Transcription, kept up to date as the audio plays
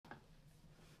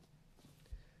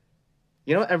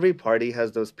Every party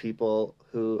has those people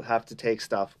who have to take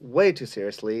stuff way too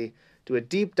seriously, do a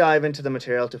deep dive into the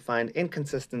material to find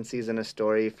inconsistencies in a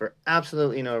story for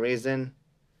absolutely no reason.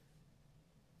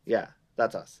 Yeah,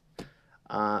 that's us.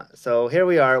 So here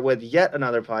we are with yet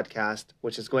another podcast,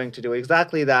 which is going to do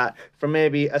exactly that from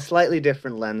maybe a slightly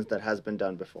different lens that has been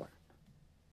done before.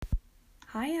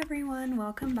 Hi everyone,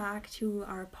 welcome back to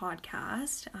our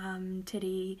podcast.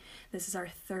 Today, this is our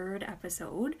third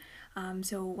episode.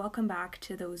 So welcome back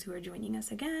to those who are joining us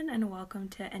again, and welcome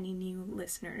to any new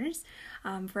listeners.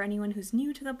 For anyone who's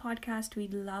new to the podcast,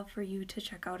 we'd love for you to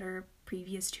check out our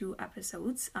previous two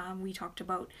episodes. We talked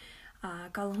about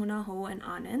Kalhuna Ho and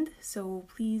Anand, so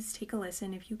please take a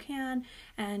listen if you can,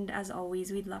 and as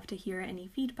always, we'd love to hear any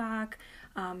feedback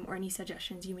or any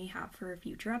suggestions you may have for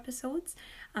future episodes.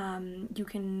 You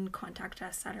can contact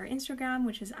us at our Instagram,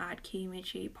 which is at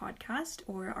KMHA Podcast,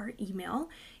 or our email,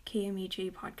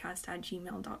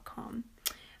 kmhapodcast@gmail.com.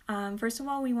 First of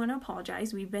all, we want to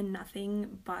apologize. We've been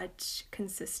nothing but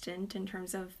consistent in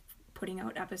terms of putting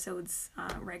out episodes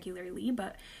regularly,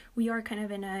 but we are kind of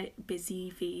in a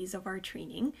busy phase of our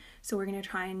training, so we're going to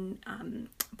try and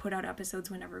put out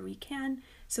episodes whenever we can.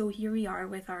 So here we are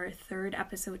with our third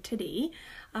episode today.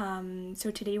 So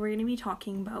today we're going to be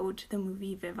talking about the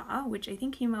movie Viva, which I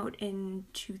think came out in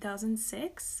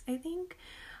 2006, I think.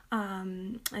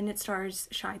 And it stars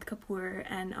Shahid Kapoor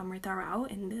and Amrita Rao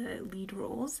in the lead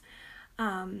roles.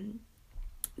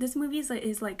 This movie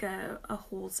is like a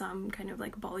wholesome kind of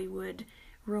like Bollywood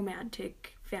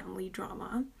romantic family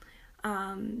drama.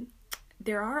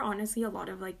 There are honestly a lot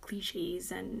of like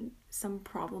cliches and some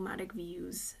problematic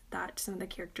views that some of the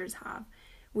characters have,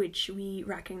 which we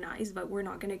recognize, but we're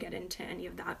not going to get into any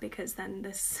of that because then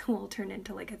this will turn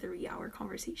into like a 3-hour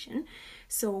conversation.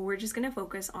 So we're just going to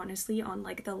focus honestly on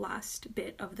like the last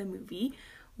bit of the movie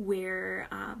where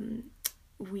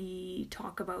we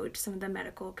talk about some of the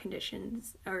medical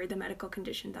conditions or the medical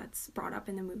condition that's brought up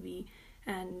in the movie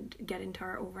and get into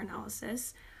our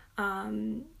over-analysis.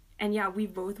 And yeah, we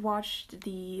both watched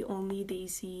the Only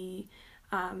Desi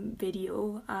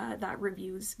video that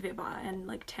reviews Viva, and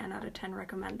like 10 out of 10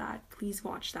 recommend that. Please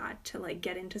watch that to like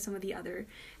get into some of the other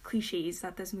cliches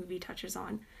that this movie touches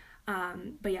on.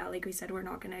 But yeah, like we said, we're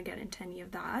not going to get into any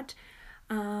of that.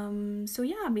 So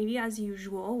yeah, maybe as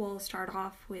usual, we'll start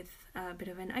off with a bit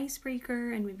of an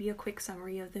icebreaker and maybe a quick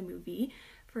summary of the movie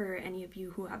for any of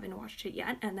you who haven't watched it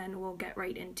yet, and then we'll get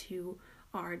right into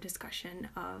our discussion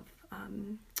of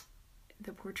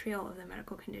the portrayal of the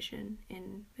medical condition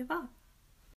in Viva.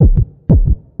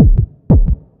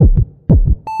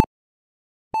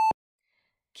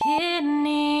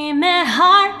 Kidney me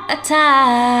heart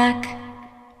attack.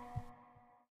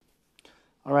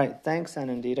 All right, thanks,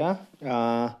 Anandita.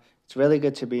 It's really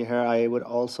good to be here. I would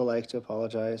also like to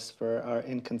apologize for our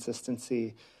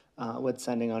inconsistency with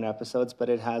sending on episodes, but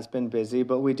it has been busy.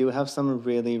 But we do have some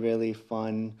really, really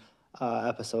fun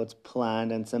episodes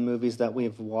planned, and some movies that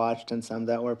we've watched and some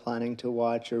that we're planning to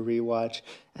watch or rewatch,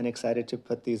 and excited to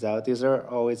put these out. These are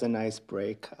always a nice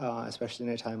break, especially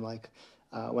in a time like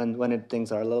when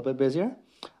things are a little bit busier.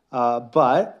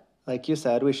 But like you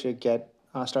said, we should get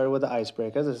started with the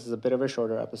icebreakers. This is a bit of a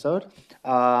shorter episode.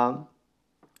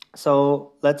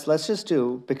 So let's just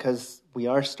do, because we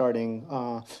are starting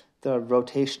the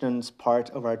rotations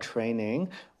part of our training.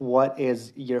 What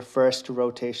is your first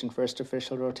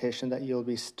official rotation that you'll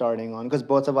be starting on? Because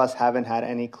both of us haven't had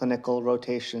any clinical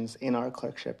rotations in our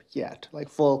clerkship yet, like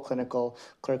full clinical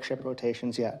clerkship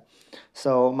rotations yet.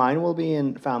 So mine will be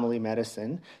in family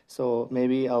medicine. So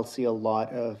maybe I'll see a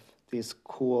lot of these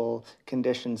cool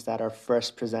conditions that are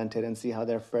first presented and see how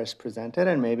they're first presented,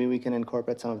 and maybe we can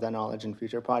incorporate some of that knowledge in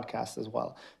future podcasts as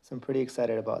well. So I'm pretty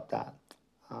excited about that.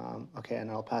 Okay,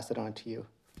 and I'll pass it on to you.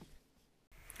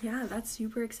 Yeah, that's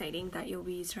super exciting that you'll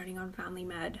be starting on family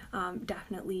med.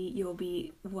 Definitely you'll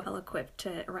be well equipped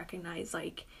to recognize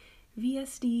like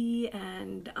VSD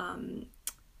and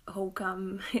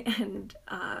HOCM and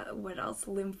what else,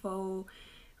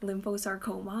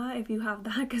 lymphosarcoma, if you have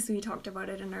that, because we talked about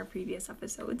it in our previous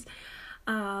episodes.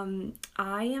 I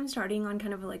am starting on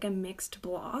kind of like a mixed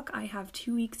block. I have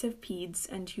 2 weeks of peds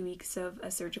and 2 weeks of a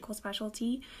surgical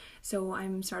specialty. So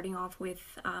I'm starting off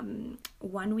with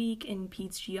 1 week in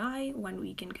peds GI, 1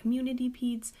 week in community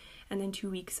peds, and then 2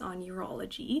 weeks on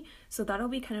urology. So that'll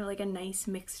be kind of like a nice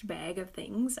mixed bag of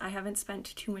things. I haven't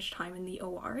spent too much time in the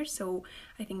OR, so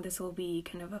I think this will be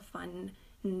kind of a fun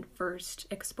first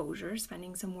exposure,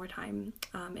 spending some more time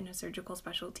in a surgical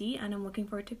specialty, and I'm looking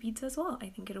forward to peds as well. I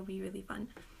think it'll be really fun.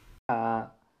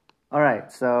 All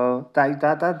right, so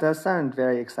that does sound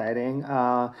very exciting.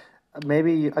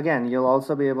 maybe, again, you'll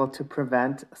also be able to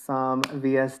prevent some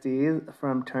VSDs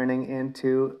from turning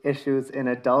into issues in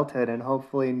adulthood, and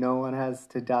hopefully no one has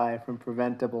to die from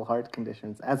preventable heart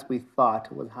conditions, as we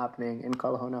thought was happening in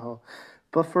Kalhonaho.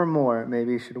 But for more,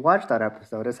 maybe you should watch that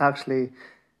episode. It's actually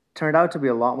turned out to be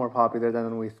a lot more popular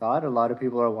than we thought. A lot of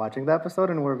people are watching the episode,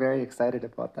 and we're very excited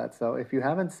about that. So if you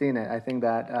haven't seen it, I think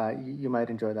that you might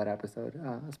enjoy that episode,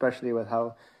 especially with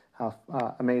how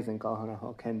amazing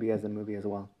Kalhonaho can be as a movie as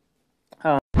well.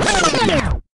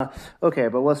 Okay,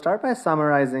 but we'll start by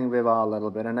summarizing Viva a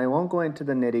little bit, and I won't go into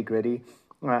the nitty-gritty.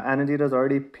 Anandita's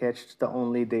already pitched the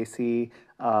Only Desi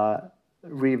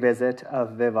revisit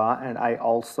of Viva, and I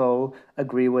also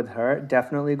agree with her.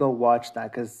 Definitely go watch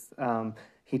that, because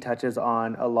he touches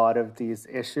on a lot of these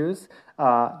issues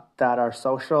that are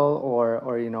social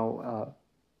or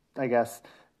I guess,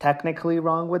 technically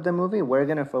wrong with the movie. We're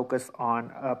going to focus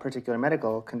on a particular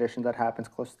medical condition that happens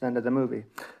close to the end of the movie.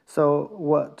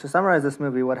 So to summarize this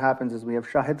movie, what happens is we have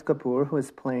Shahid Kapoor, who is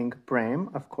playing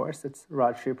Prem. Of course, it's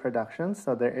Rajshri Productions,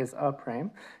 so there is a Prem,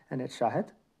 and it's Shahid.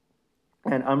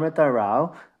 And Amrita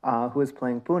Rao, who is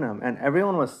playing Poonam. And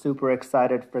everyone was super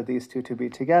excited for these two to be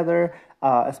together,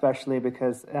 especially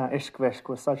because Ishq Vishk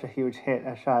was such a huge hit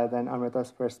as Shahid and Amrita's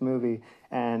first movie.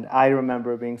 And I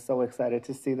remember being so excited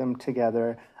to see them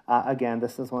together. Again,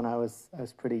 this is when I was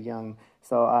pretty young.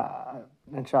 So,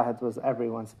 and Shahid was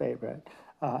everyone's favorite,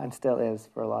 and still is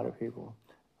for a lot of people.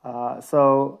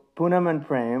 So Poonam and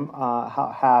Prem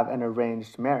have an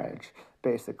arranged marriage,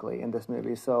 basically, in this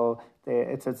movie. So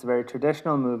it's a very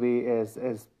traditional movie. Is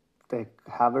they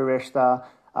have a rishta,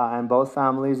 and both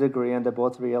families agree, and they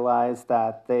both realize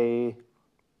that they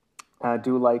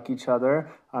do like each other.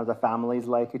 The families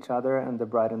like each other, and the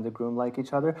bride and the groom like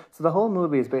each other. So the whole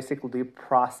movie is basically the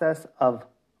process of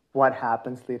what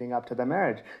happens leading up to the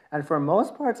marriage. And for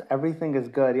most parts, everything is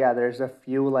good. Yeah, there's a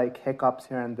few like hiccups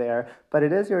here and there, but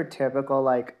it is your typical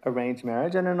like arranged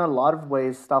marriage. And in a lot of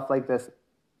ways, stuff like this,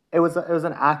 it was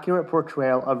an accurate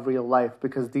portrayal of real life,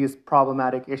 because these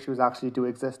problematic issues actually do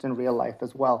exist in real life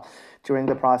as well during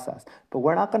the process. But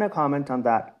we're not going to comment on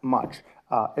that much.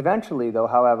 Eventually, though,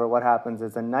 however, what happens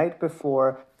is the night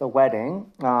before the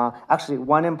wedding, actually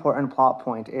one important plot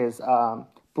point is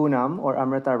Poonam, or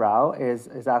Amrita Rao, is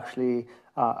actually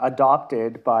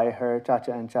adopted by her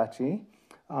chacha and chachi,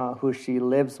 who she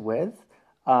lives with.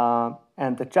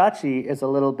 And the chachi is a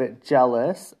little bit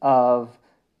jealous of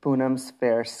Poonam's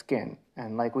fair skin.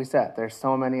 And like we said, there's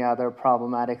so many other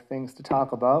problematic things to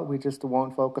talk about. We just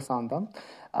won't focus on them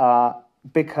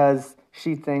because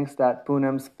she thinks that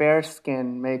Poonam's fair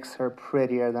skin makes her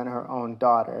prettier than her own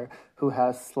daughter, who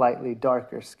has slightly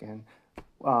darker skin.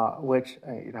 Which,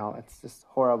 it's just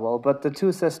horrible. But the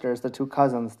two sisters, the two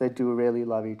cousins, they do really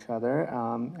love each other,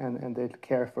 and they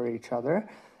care for each other.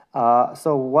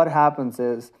 So what happens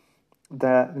is,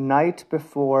 the night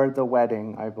before the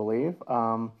wedding, I believe,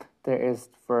 there is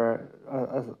for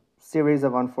a series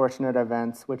of unfortunate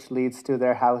events which leads to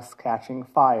their house catching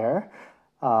fire.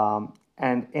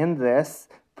 And in this,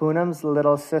 Poonam's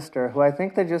little sister, who I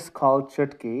think they just call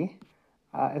Chutki,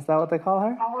 is that what they call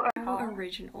her? How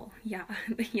original. Yeah,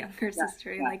 the younger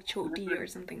sister, like Choti or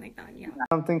something like that, yeah.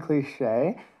 Something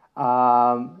cliche.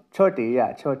 Choti.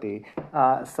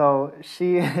 So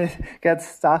she gets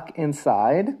stuck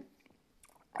inside.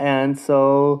 And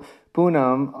so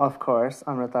Poonam, of course,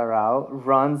 Amrita Rao,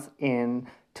 runs in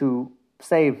to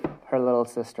save her little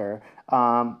sister.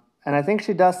 And I think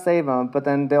she does save him, but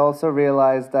then they also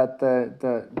realize that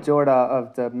the joda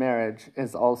of the marriage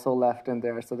is also left in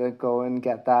there, so they go and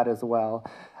get that as well.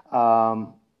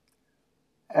 And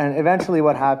eventually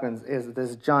what happens is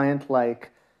this giant,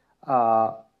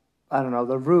 the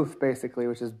roof basically,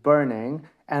 which is burning,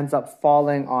 ends up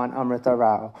falling on Amrita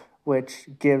Rao, which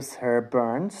gives her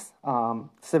burns,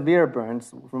 severe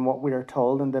burns from what we are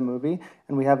told in the movie.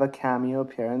 And we have a cameo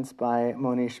appearance by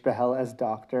Monish Behel as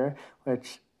doctor,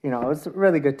 which, it's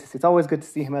really good to see. It's always good to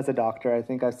see him as a doctor. I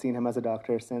think I've seen him as a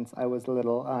doctor since I was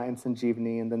little in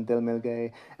Sanjeevani, and then Dil Mil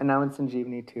Gaye, and now in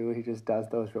Sanjeevani too. He just does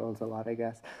those roles a lot, I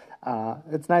guess.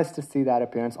 It's nice to see that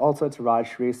appearance. Also, it's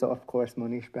Rajshri, so of course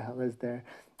Monish Behel is there.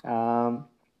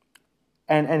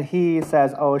 And he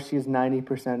says, oh, she's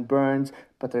 90% burns,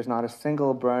 but there's not a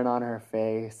single burn on her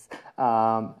face.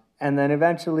 And then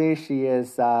eventually she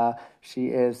goes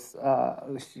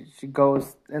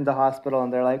in the hospital,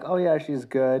 and they're like, oh yeah, she's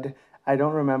good. I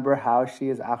don't remember how she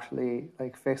is actually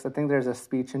fixed. I think there's a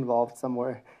speech involved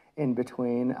somewhere in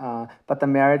between. But the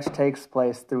marriage takes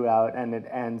place throughout, and it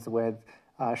ends with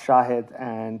Shahid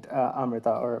and Amrita,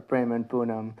 or Prem and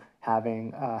Poonam,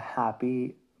 having a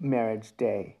happy marriage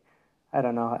day. I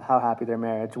don't know how happy their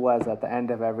marriage was at the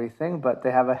end of everything, but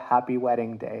they have a happy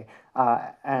wedding day,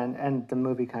 and the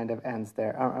movie kind of ends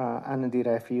there.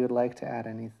 Anandita, if you would like to add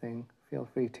anything, feel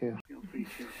free to.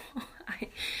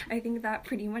 I think that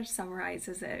pretty much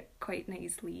summarizes it quite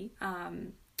nicely.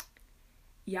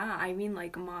 Yeah, I mean,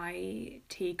 like, my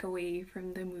takeaway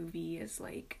from the movie is,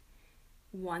 like,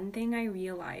 one thing I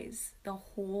realize the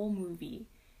whole movie,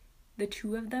 the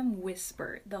two of them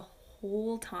whisper the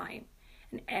whole time.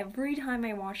 And every time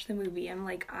I watch the movie, I'm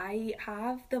like, I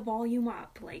have the volume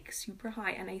up, like, super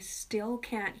high, and I still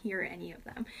can't hear any of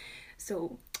them.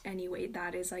 So, anyway,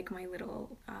 that is, like, my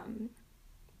little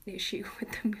issue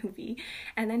with the movie.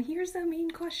 And then here's the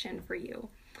main question for you.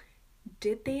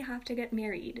 Did they have to get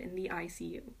married in the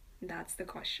ICU? That's the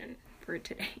question for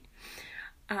today.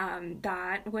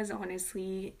 That was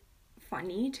honestly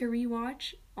funny to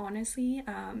rewatch, honestly.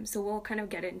 So we'll kind of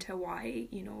get into why,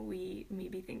 we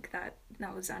maybe think that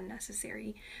was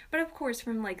unnecessary. But of course,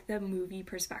 from like the movie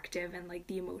perspective and like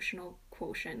the emotional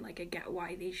quotient, like I get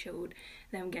why they showed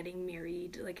them getting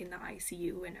married like in the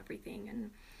ICU and everything.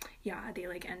 And yeah, they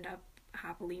like end up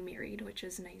happily married, which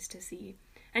is nice to see.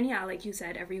 And yeah, like you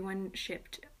said, everyone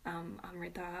shipped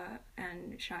Amrita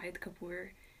and Shahid Kapoor.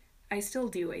 I still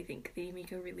do. I think they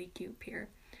make a really cute pair.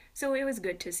 So it was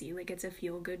good to see. Like, it's a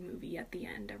feel-good movie at the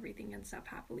end. Everything ends up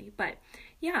happily. But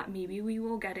yeah, maybe we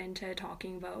will get into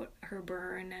talking about her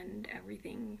burn and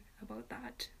everything about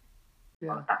that.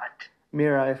 Yeah.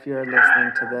 Mira, if you're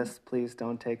listening to this, please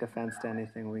don't take offense to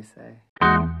anything we say.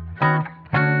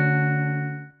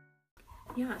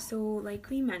 Yeah, so like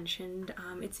we mentioned,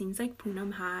 it seems like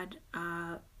Poonam had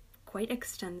quite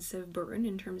extensive burn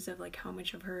in terms of like how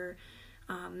much of her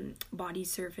body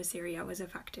surface area was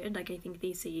affected. Like I think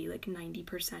they say like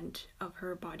 90% of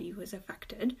her body was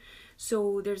affected.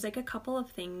 So there's like a couple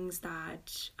of things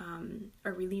that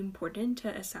are really important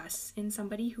to assess in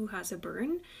somebody who has a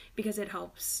burn, because it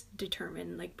helps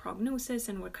determine like prognosis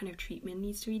and what kind of treatment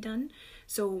needs to be done.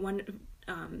 So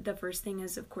the first thing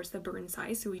is of course the burn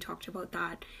size. So we talked about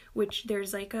that, which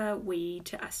there's like a way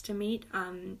to estimate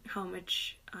how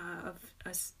much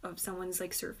of someone's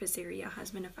like surface area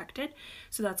has been affected.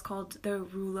 So that's called the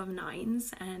rule of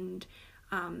nines, and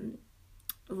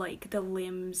like the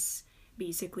limbs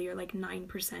basically are like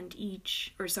 9%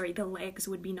 each, or sorry, the legs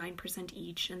would be 9%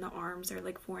 each, and the arms are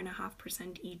like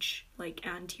 4.5% each, like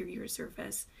anterior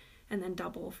surface, and then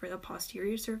double for the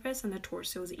posterior surface, and the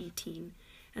torso is 18,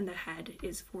 and the head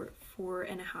is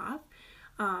 4.5.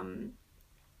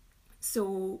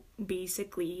 So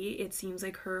basically it seems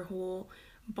like her whole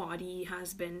body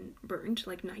has been burnt,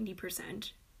 like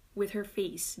 90%, with her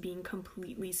face being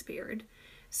completely spared.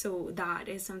 So that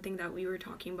is something that we were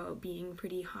talking about being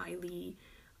pretty highly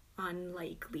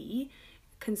unlikely,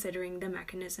 considering the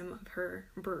mechanism of her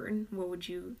burn. What would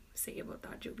you say about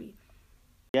that, Joby?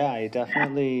 Yeah, I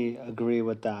definitely agree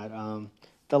with that.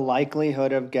 The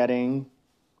likelihood of getting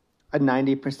a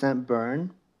 90%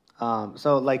 burn.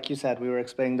 So like you said, we were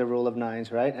explaining the rule of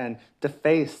nines, right? And the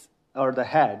face or the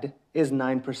head is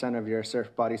 9% of your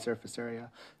body surface area.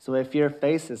 So if your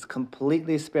face is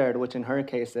completely spared, which in her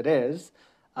case it is,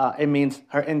 it means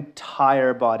her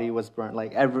entire body was burnt.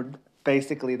 Like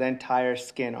basically the entire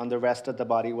skin on the rest of the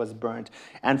body was burnt.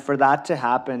 And for that to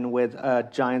happen with a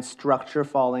giant structure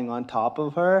falling on top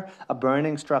of her, a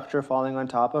burning structure falling on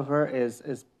top of her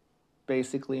is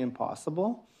basically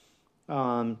impossible.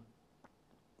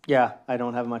 Yeah, I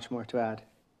don't have much more to add.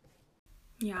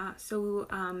 Yeah, so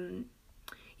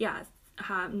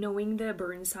knowing the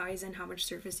burn size and how much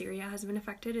surface area has been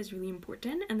affected is really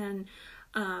important. And then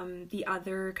the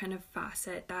other kind of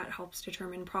facet that helps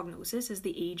determine prognosis is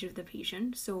the age of the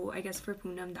patient. So I guess for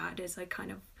Poonam, that is like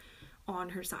kind of on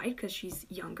her side because she's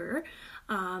younger.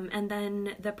 And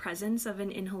then the presence of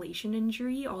an inhalation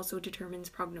injury also determines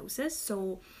prognosis.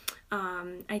 So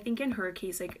I think in her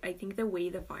case, like I think the way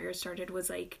the fire started was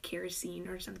like kerosene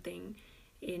or something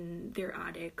in their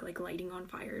attic, like lighting on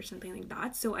fire or something like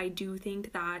that. So I do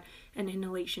think that an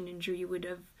inhalation injury would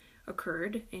have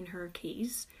occurred in her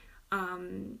case.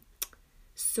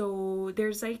 So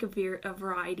there's like a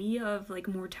variety of like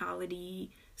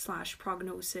mortality /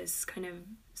 prognosis kind of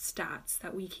stats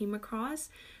that we came across,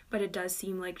 but it does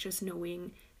seem like just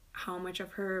knowing how much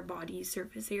of her body's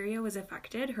surface area was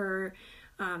affected,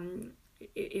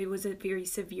 it was a very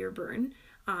severe burn,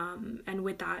 and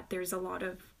with that there's a lot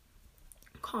of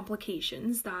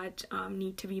complications that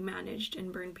need to be managed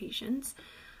in burn patients.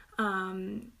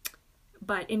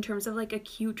 But in terms of like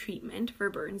acute treatment for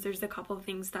burns, there's a couple of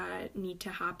things that need to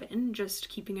happen, just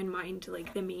keeping in mind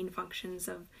like the main functions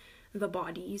of the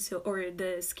body, so, or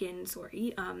the skin,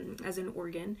 sorry, as an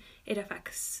organ. It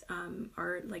affects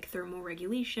our like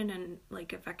thermoregulation and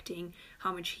like affecting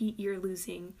how much heat you're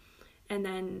losing. And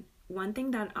then one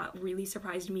thing that really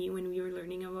surprised me when we were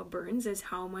learning about burns is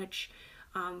how much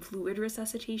fluid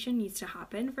resuscitation needs to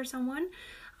happen for someone,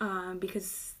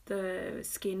 because the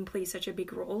skin plays such a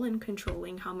big role in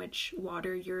controlling how much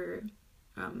water you're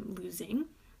losing.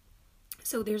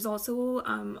 So there's also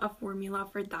a formula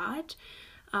for that.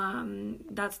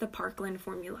 That's the Parkland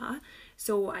formula.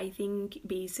 So I think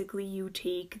basically you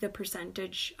take the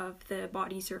percentage of the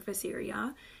body surface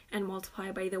area and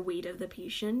multiply by the weight of the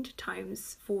patient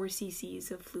times 4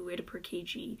 cc's of fluid per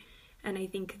kg. And I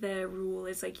think the rule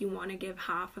is like you want to give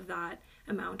half of that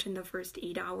amount in the first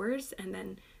 8 hours and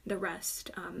then the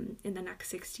rest in the next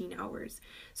 16 hours.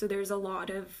 So there's a lot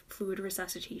of fluid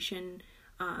resuscitation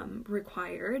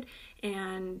required.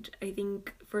 And I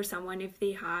think for someone, if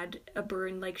they had a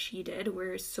burn like she did,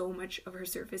 where so much of her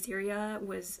surface area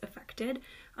was affected,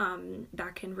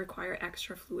 that can require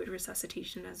extra fluid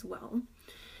resuscitation as well.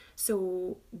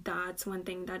 So that's one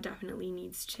thing that definitely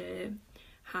needs to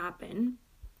happen.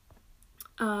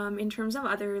 In terms of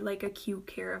other like acute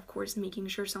care, of course, making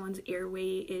sure someone's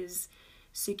airway is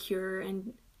secure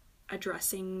and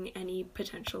addressing any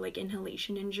potential like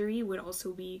inhalation injury would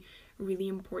also be really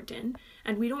important.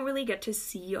 And we don't really get to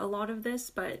see a lot of this,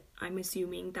 but I'm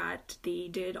assuming that they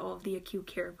did all of the acute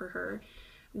care for her,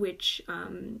 which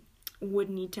would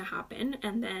need to happen.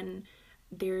 And then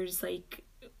there's like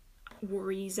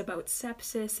worries about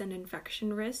sepsis and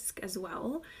infection risk as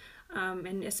well,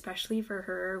 and especially for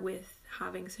her with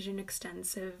having such an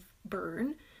extensive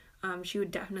burn, she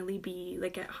would definitely be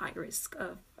like at high risk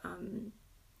of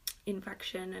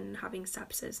infection and having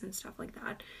sepsis and stuff like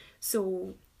that.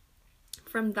 So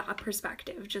from that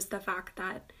perspective, just the fact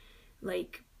that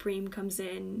like Prem comes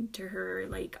in to her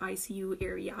like ICU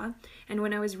area, and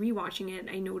when I was rewatching it,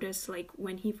 I noticed like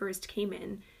when he first came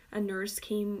in, a nurse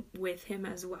came with him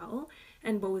as well,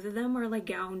 and both of them are like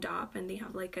gowned up and they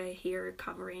have like a hair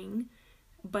covering,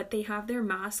 but they have their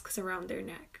masks around their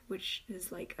neck, which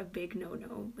is like a big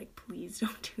no-no. Like, please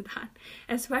don't do that,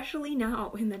 especially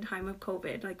now in the time of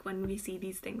COVID. Like when we see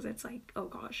these things, it's like, oh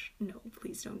gosh, no,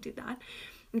 please don't do that,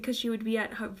 because she would be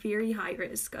at a very high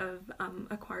risk of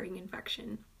acquiring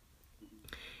infection.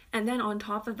 And then on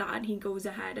top of that, he goes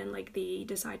ahead and like they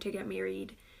decide to get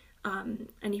married, and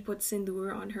he puts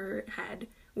sindoor on her head,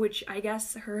 which I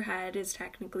guess her head is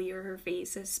technically, or her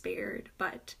face is spared,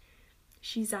 but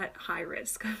she's at high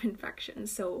risk of infection.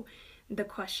 So the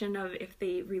question of if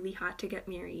they really had to get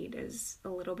married is a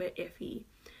little bit iffy.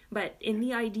 But in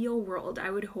the ideal world,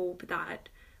 I would hope that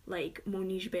like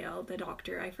Monish Bail, the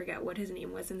doctor, I forget what his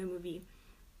name was in the movie,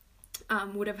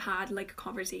 would have had like a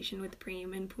conversation with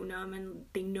Prem and Poonam, and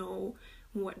they know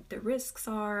what the risks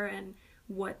are and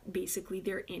what basically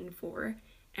they're in for.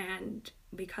 And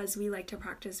because we like to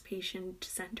practice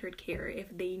patient-centered care,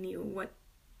 if they knew what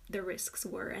the risks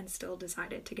were and still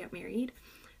decided to get married,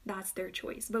 that's their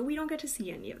choice. But we don't get to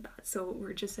see any of that, so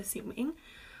we're just assuming.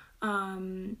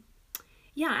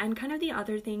 Yeah, and kind of the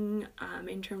other thing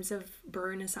in terms of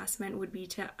burn assessment would be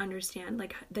to understand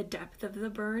like the depth of the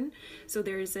burn. So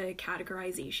there's a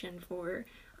categorization for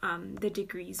the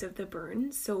degrees of the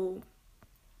burn. So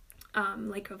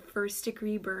like a first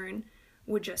degree burn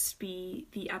would just be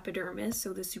the epidermis,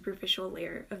 so the superficial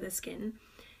layer of the skin.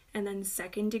 And then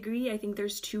second degree, I think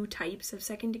there's 2 types of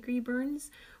second degree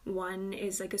burns. One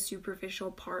is like a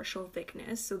superficial partial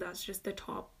thickness, so that's just the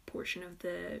top portion of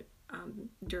the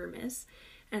dermis.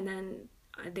 And then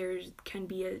there can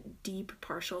be a deep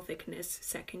partial thickness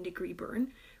second degree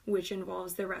burn, which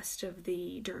involves the rest of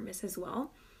the dermis as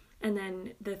well. And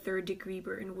then the third degree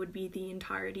burn would be the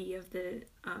entirety of the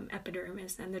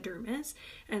epidermis and the dermis.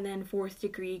 And then fourth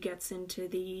degree gets into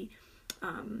the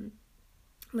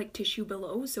like tissue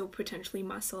below, so potentially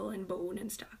muscle and bone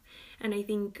and stuff. And I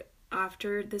think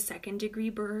after the second degree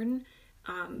burn,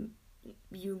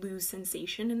 you lose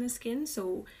sensation in the skin,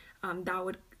 so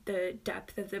the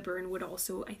depth of the burn would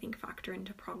also, I think, factor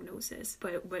into prognosis,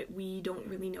 but we don't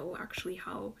really know actually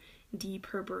how deep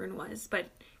her burn was. But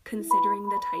considering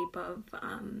the type of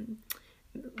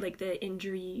like the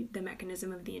injury, the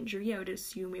mechanism of the injury, I would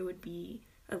assume it would be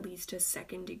at least a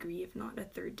second degree, if not a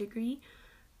third degree.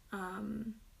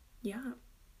 Yeah,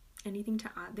 anything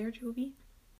to add there, Jovi?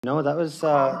 No, that was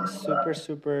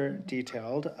super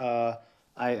detailed.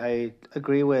 I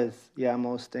agree with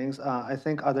most things. I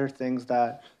think other things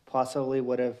that possibly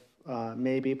would have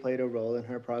maybe played a role in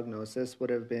her prognosis would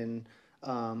have been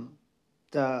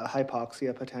the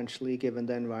hypoxia potentially, given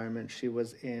the environment she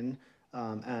was in.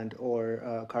 and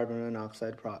or carbon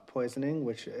monoxide poisoning,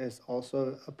 which is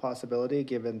also a possibility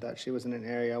given that she was in an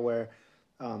area where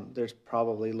there's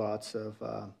probably lots of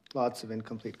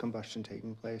incomplete combustion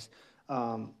taking place,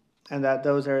 and that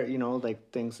those are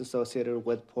like things associated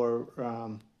with poor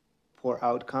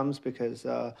outcomes because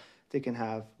they can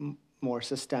have more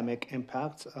systemic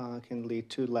impacts, can lead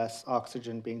to less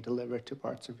oxygen being delivered to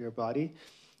parts of your body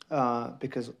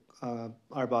because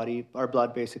our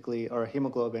blood basically, or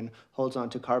hemoglobin, holds on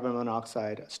to carbon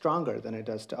monoxide stronger than it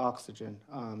does to oxygen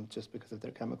just because of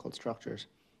their chemical structures.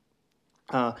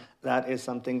 That is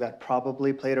something that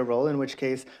probably played a role, in which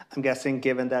case I'm guessing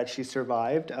given that she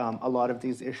survived, a lot of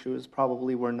these issues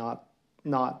probably were not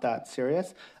that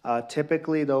serious.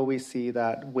 Typically, though, we see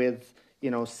that with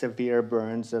severe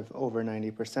burns of over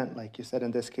 90%, like you said,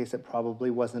 in this case, it probably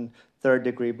wasn't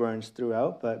third-degree burns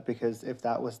throughout, but because if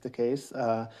that was the case,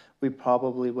 we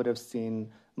probably would have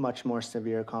seen much more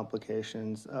severe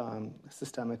complications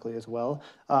systemically as well.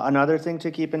 Another thing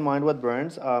to keep in mind with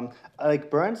burns,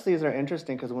 like burns, these are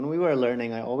interesting because when we were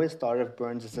learning, I always thought of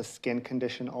burns as a skin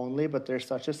condition only, but there's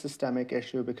such a systemic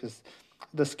issue because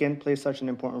the skin plays such an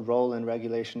important role in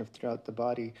regulation of things throughout the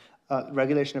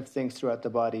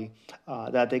body,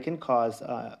 that they can cause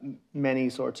many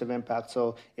sorts of impacts.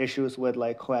 So issues with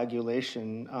like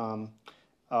coagulation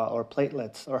or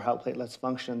platelets, or how platelets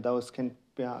function, those can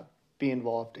be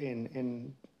involved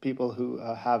in people who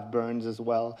have burns as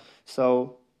well.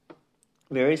 So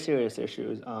very serious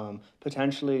issues,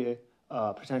 potentially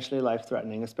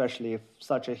life-threatening, especially if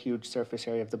such a huge surface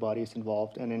area of the body is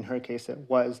involved. And in her case, it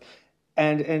was.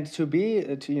 And to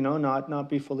not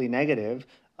be fully negative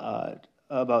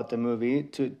about the movie,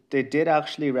 they did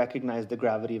actually recognize the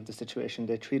gravity of the situation.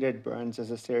 They treated burns as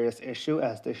a serious issue,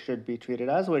 as they should be treated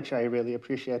as, which I really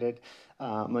appreciated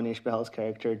Monish Bahal's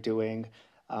character doing.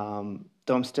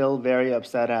 Though I'm still very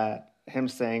upset at him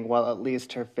saying, well, at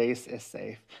least her face is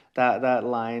safe. That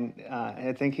line,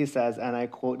 I think he says, and I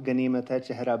quote, "Ganimat hai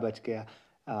chehra bach gaya."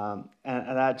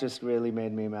 And that just really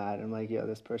made me mad. I'm like,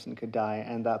 this person could die,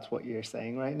 and that's what you're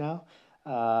saying right now.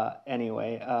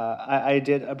 Anyway, I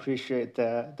did appreciate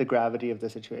the gravity of the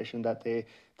situation that they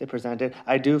presented.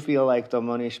 I do feel like though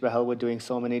Monish Bahal with doing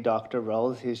so many doctor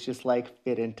roles, he's just like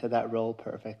fit into that role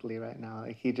perfectly right now.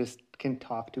 Like he just can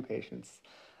talk to patients,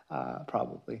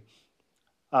 probably.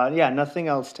 Nothing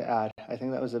else to add. I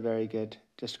think that was a very good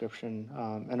description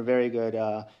and a very good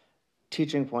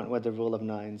teaching point with the rule of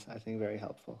nines. I think very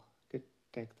helpful. Good.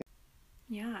 Thank you.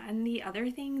 Yeah, and the other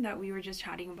thing that we were just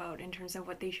chatting about in terms of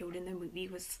what they showed in the movie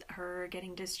was her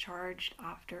getting discharged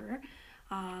after.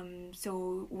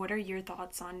 So what are your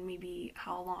thoughts on maybe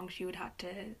how long she would have to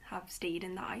have stayed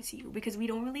in the ICU? Because we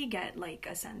don't really get like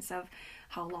a sense of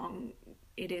how long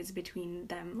it is between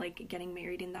them like getting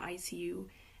married in the ICU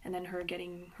and then her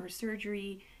getting her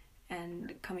surgery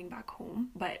and coming back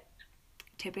home. But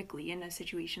typically in a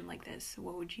situation like this,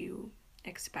 what would you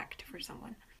expect for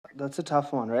someone? That's a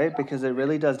tough one, right? Because it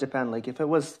really does depend. Like if it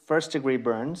was first-degree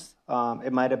burns,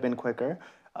 it might have been quicker.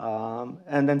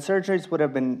 And then surgeries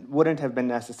wouldn't have been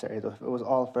necessary though. If it was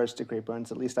all first-degree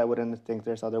burns, at least I wouldn't think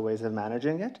there's other ways of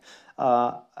managing it.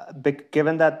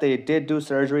 Given that they did do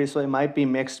surgery, so it might be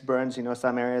mixed burns.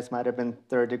 Some areas might have been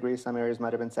third degree, some areas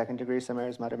might have been second degree, some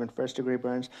areas might have been first-degree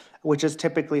burns, which is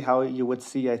typically how you would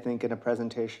see, I think, in a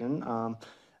presentation.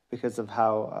 Because of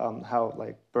how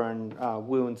like burn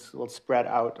wounds will spread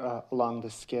out along the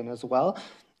skin as well.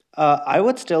 I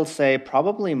would still say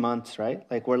probably months, right?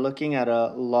 Like we're looking at a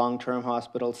long-term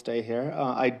hospital stay here.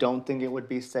 I don't think it would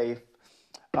be safe,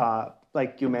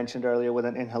 like you mentioned earlier, with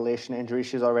an inhalation injury.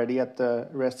 She's already at the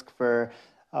risk for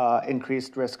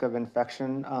increased risk of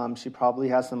infection. She probably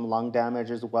has some lung damage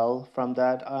as well from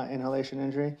that inhalation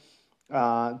injury.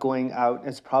 Going out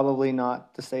is probably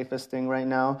not the safest thing right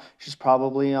now. She's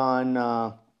probably on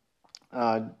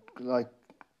like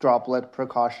droplet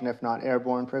precaution, if not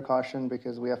airborne precaution,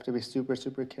 because we have to be super,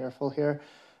 super careful here.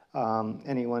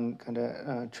 Anyone kind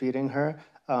of treating her.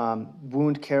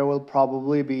 Wound care will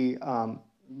probably be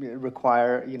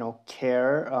require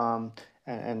care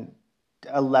and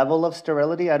a level of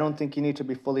sterility. I don't think you need to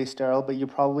be fully sterile, but you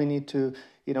probably need to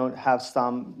have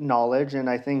some knowledge, and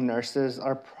I think nurses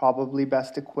are probably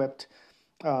best equipped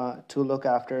to look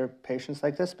after patients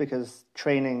like this, because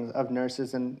training of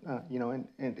nurses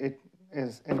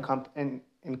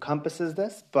encompasses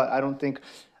this. But I don't think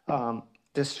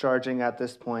discharging at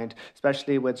this point,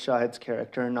 especially with Shahid's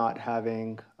character not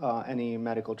having any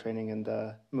medical training in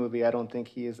the movie, I don't think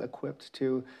he is equipped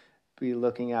to be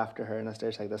looking after her in a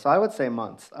stage like this. So I would say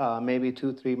months, maybe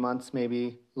 2-3 months,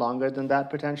 maybe longer than that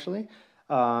potentially.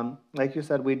 Like you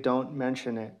said, we don't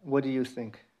mention it. What do you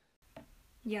think?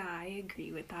 Yeah, I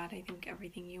agree with that. I think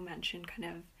everything you mentioned kind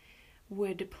of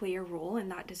would play a role in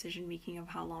that decision making of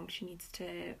how long she needs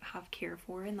to have care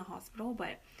for in the hospital.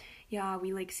 But yeah,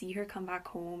 we like see her come back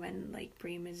home and like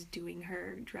Brahim is doing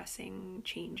her dressing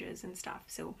changes and stuff.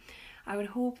 So I would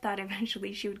hope that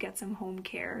eventually she would get some home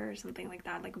care or something like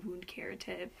that, like wound care,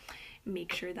 to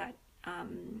make sure that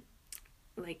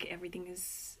like everything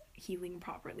is healing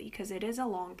properly, because it is a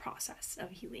long process of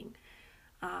healing.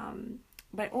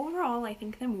 But overall, I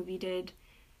think the movie did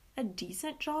a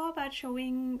decent job at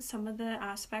showing some of the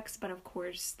aspects, but of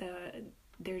course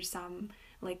there's some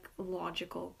like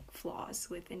logical flaws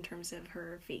with in terms of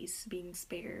her face being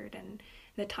spared and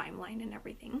the timeline and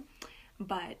everything.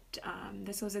 But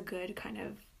this was a good kind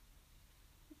of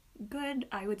good,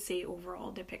 I would say,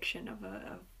 overall depiction of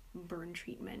a burn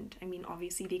treatment. I mean,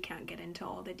 obviously they can't get into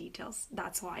all the details.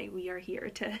 That's why we are here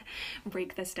to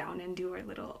break this down and do our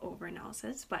little over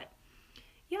analysis. But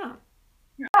yeah.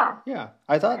 Yeah,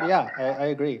 I thought, yeah, I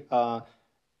agree.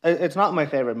 It's not my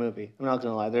favorite movie. I'm not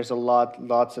gonna lie. There's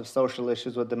lots of social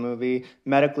issues with the movie.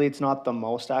 Medically, it's not the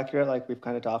most accurate, like we've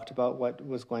kind of talked about what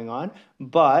was going on.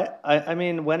 But I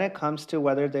mean, when it comes to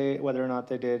whether or not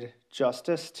they did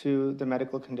justice to the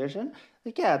medical condition,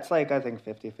 like yeah, it's like I think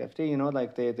 50-50. You know,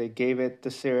 like they gave it the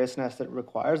seriousness that it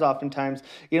requires. Oftentimes,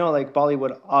 you know, like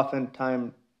Bollywood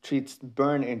oftentimes treats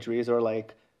burn injuries or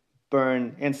like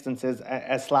burn instances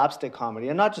as slapstick comedy,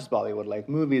 and not just Bollywood. Like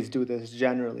movies do this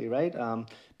generally, right?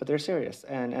 But they're serious,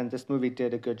 and this movie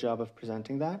did a good job of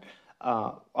presenting that.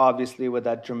 Obviously, with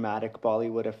that dramatic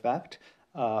Bollywood effect.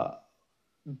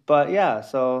 But yeah,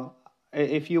 so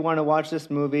if you want to watch this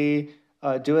movie,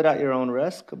 do it at your own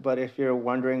risk. But if you're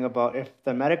wondering about if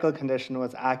the medical condition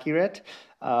was accurate,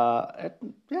 yeah,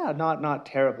 not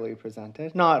terribly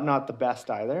presented. Not the best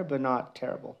either, but not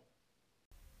terrible.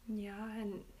 Yeah,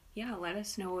 and yeah, let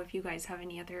us know if you guys have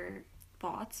any other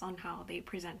thoughts on how they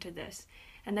presented this.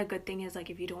 And the good thing is, like,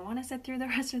 if you don't want to sit through the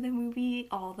rest of the movie,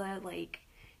 all the like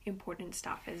important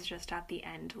stuff is just at the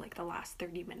end, like the last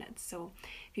 30 minutes. So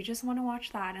if you just want to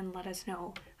watch that and let us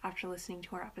know after listening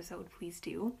to our episode, please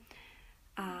do.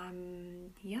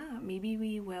 Yeah, maybe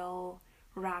we will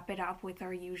wrap it up with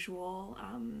our usual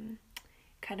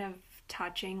kind of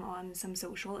touching on some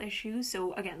social issues.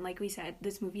 So again, like we said,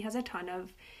 this movie has a ton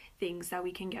of things that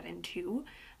we can get into,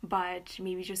 but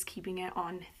maybe just keeping it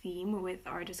on theme with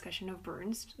our discussion of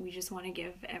burns, we just want to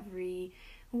give every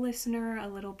listener a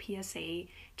little PSA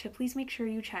to please make sure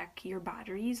you check your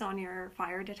batteries on your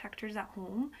fire detectors at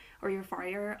home, or your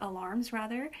fire alarms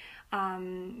rather,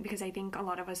 because I think a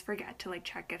lot of us forget to like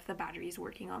check if the battery is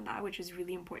working on that, which is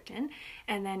really important.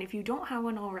 And then if you don't have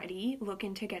one already, look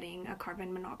into getting a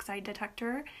carbon monoxide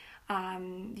detector.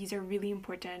 These are really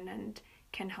important and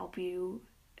can help you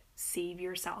save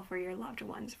yourself or your loved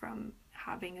ones from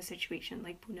having a situation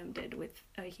like Poonam did with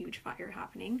a huge fire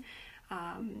happening.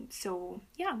 So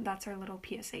yeah, that's our little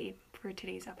PSA for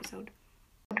today's episode.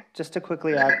 Just to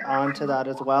quickly add on to that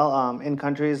as well, in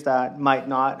countries that might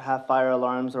not have fire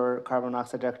alarms or carbon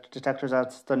monoxide detectors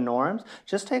as the norms,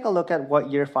 just take a look at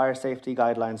what your fire safety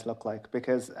guidelines look like,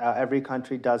 because every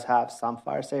country does have some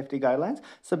fire safety guidelines.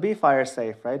 So be fire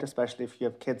safe, right? Especially if you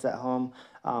have kids at home,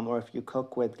 or if you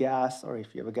cook with gas, or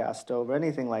if you have a gas stove or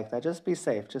anything like that. Just be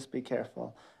safe, just be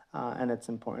careful. And it's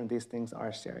important. These things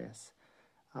are serious.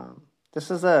 This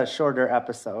is a shorter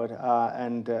episode,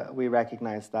 and we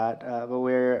recognize that, but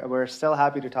we're still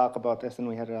happy to talk about this, and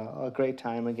we had a great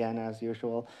time again, as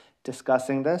usual,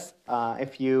 discussing this.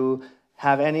 If you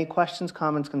have any questions,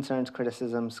 comments, concerns,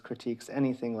 criticisms, critiques,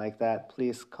 anything like that,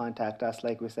 please contact us.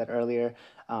 Like we said earlier,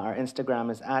 our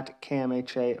Instagram is at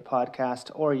KMHA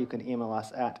Podcast, or you can email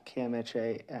us at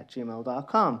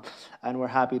kmha@gmail.com. And we're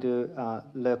happy to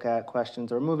look at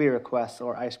questions or movie requests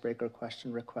or icebreaker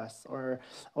question requests, or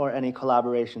any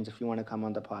collaborations. If you want to come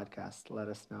on the podcast, let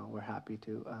us know. We're happy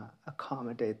to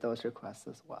accommodate those requests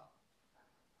as well.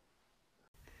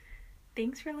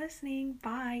 Thanks for listening.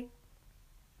 Bye.